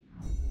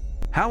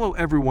Hello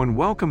everyone,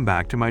 welcome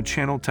back to my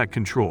channel Tech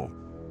Control.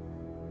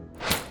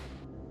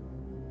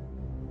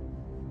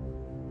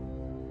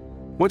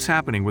 What's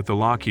happening with the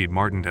Lockheed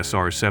Martin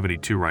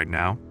SR-72 right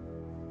now?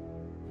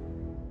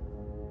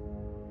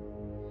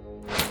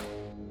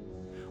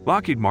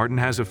 Lockheed Martin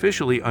has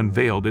officially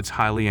unveiled its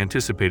highly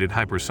anticipated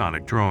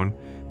hypersonic drone,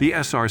 the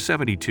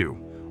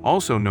SR-72,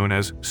 also known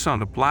as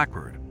Son of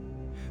Blackbird.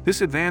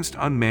 This advanced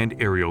unmanned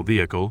aerial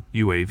vehicle,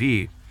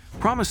 UAV,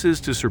 promises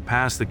to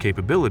surpass the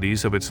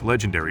capabilities of its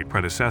legendary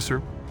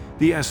predecessor,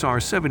 the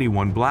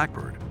SR-71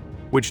 Blackbird,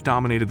 which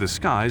dominated the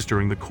skies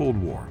during the Cold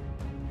War.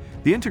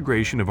 The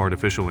integration of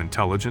artificial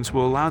intelligence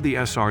will allow the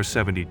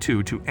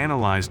SR-72 to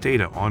analyze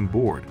data on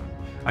board,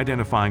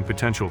 identifying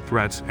potential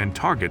threats and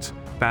targets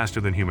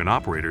faster than human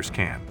operators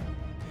can.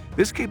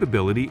 This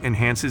capability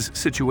enhances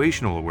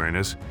situational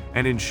awareness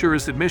and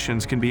ensures that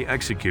missions can be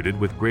executed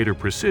with greater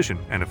precision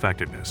and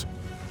effectiveness.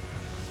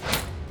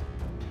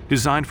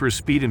 Designed for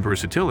speed and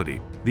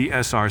versatility, the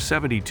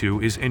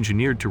SR-72 is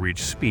engineered to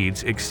reach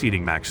speeds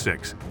exceeding Mach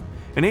 6,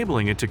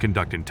 enabling it to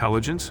conduct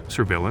intelligence,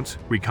 surveillance,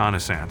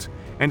 reconnaissance,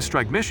 and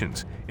strike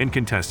missions in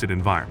contested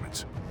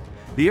environments.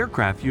 The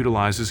aircraft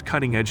utilizes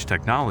cutting-edge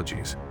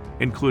technologies,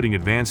 including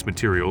advanced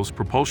materials,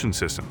 propulsion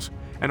systems,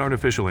 and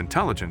artificial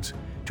intelligence,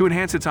 to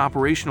enhance its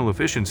operational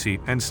efficiency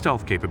and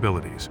stealth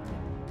capabilities.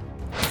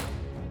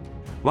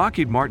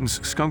 Lockheed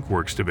Martin's Skunk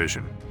Works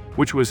division,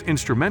 which was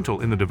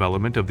instrumental in the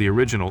development of the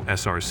original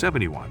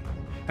SR-71,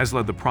 has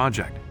led the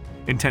project,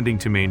 intending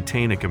to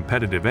maintain a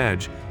competitive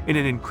edge in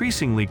an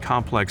increasingly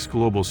complex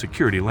global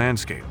security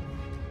landscape.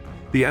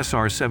 The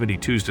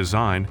SR-72's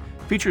design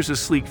features a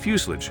sleek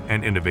fuselage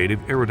and innovative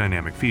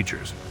aerodynamic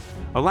features,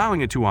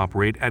 allowing it to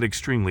operate at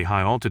extremely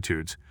high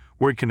altitudes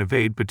where it can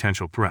evade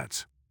potential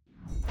threats.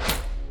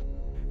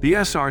 The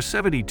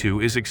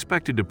SR-72 is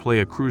expected to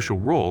play a crucial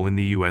role in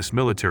the U.S.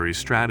 military's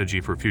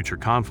strategy for future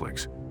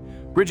conflicts,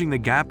 bridging the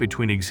gap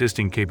between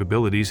existing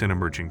capabilities and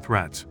emerging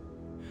threats.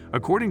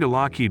 According to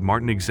Lockheed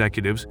Martin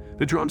executives,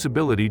 the drone's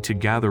ability to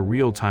gather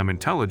real-time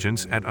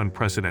intelligence at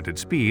unprecedented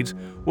speeds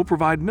will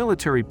provide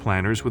military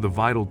planners with a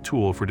vital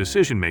tool for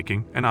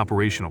decision-making and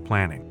operational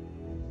planning.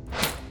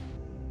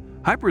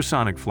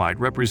 Hypersonic flight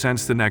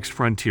represents the next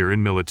frontier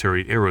in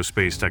military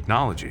aerospace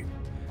technology,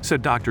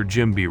 said Dr.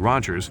 Jim B.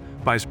 Rogers,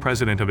 Vice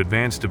President of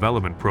Advanced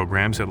Development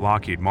Programs at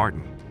Lockheed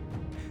Martin.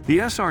 The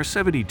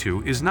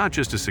SR-72 is not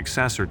just a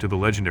successor to the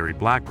legendary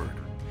Blackbird,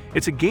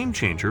 it's a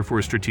game-changer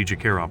for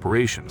strategic air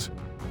operations.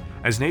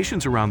 As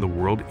nations around the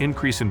world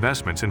increase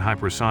investments in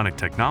hypersonic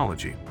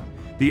technology,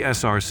 the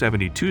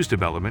SR-72's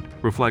development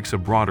reflects a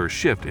broader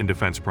shift in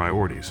defense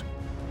priorities.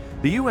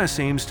 The U.S.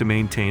 aims to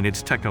maintain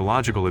its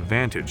technological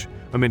advantage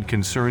amid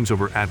concerns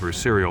over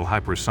adversarial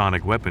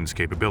hypersonic weapons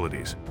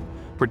capabilities,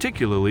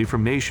 particularly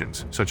from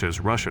nations such as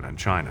Russia and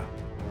China.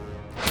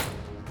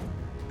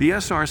 The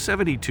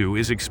SR-72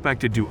 is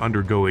expected to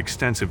undergo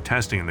extensive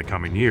testing in the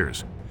coming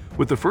years,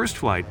 with the first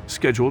flight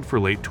scheduled for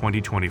late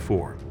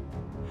 2024.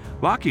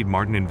 Lockheed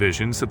Martin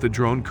envisions that the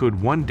drone could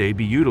one day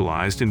be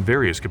utilized in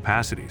various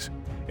capacities,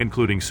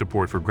 including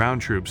support for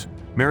ground troops,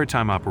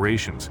 maritime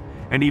operations,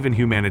 and even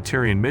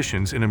humanitarian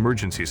missions in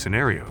emergency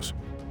scenarios.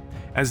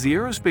 As the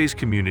aerospace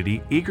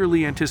community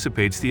eagerly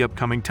anticipates the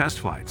upcoming test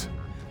flights,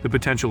 the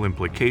potential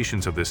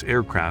implications of this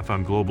aircraft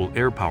on global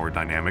air power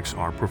dynamics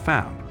are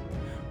profound,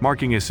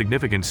 marking a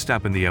significant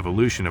step in the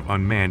evolution of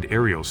unmanned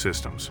aerial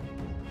systems.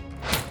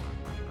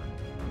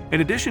 In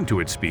addition to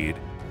its speed,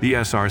 the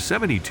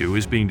SR-72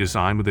 is being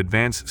designed with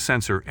advanced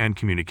sensor and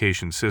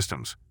communication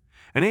systems,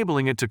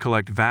 enabling it to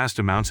collect vast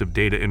amounts of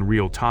data in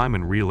real time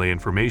and relay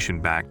information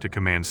back to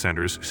command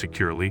centers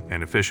securely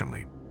and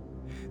efficiently.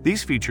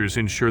 These features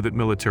ensure that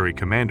military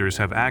commanders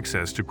have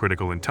access to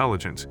critical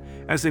intelligence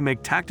as they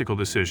make tactical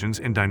decisions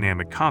in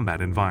dynamic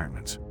combat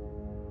environments.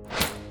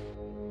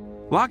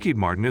 Lockheed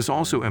Martin is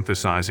also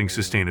emphasizing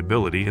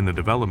sustainability in the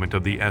development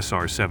of the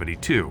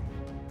SR-72.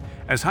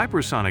 As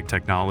hypersonic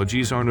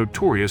technologies are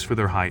notorious for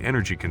their high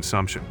energy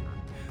consumption,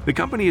 the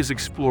company is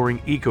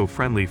exploring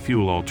eco-friendly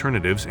fuel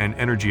alternatives and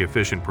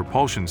energy-efficient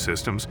propulsion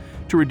systems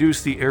to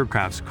reduce the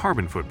aircraft's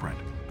carbon footprint.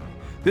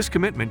 This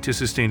commitment to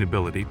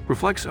sustainability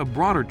reflects a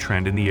broader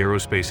trend in the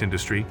aerospace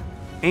industry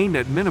aimed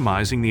at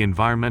minimizing the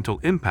environmental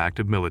impact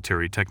of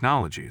military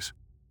technologies.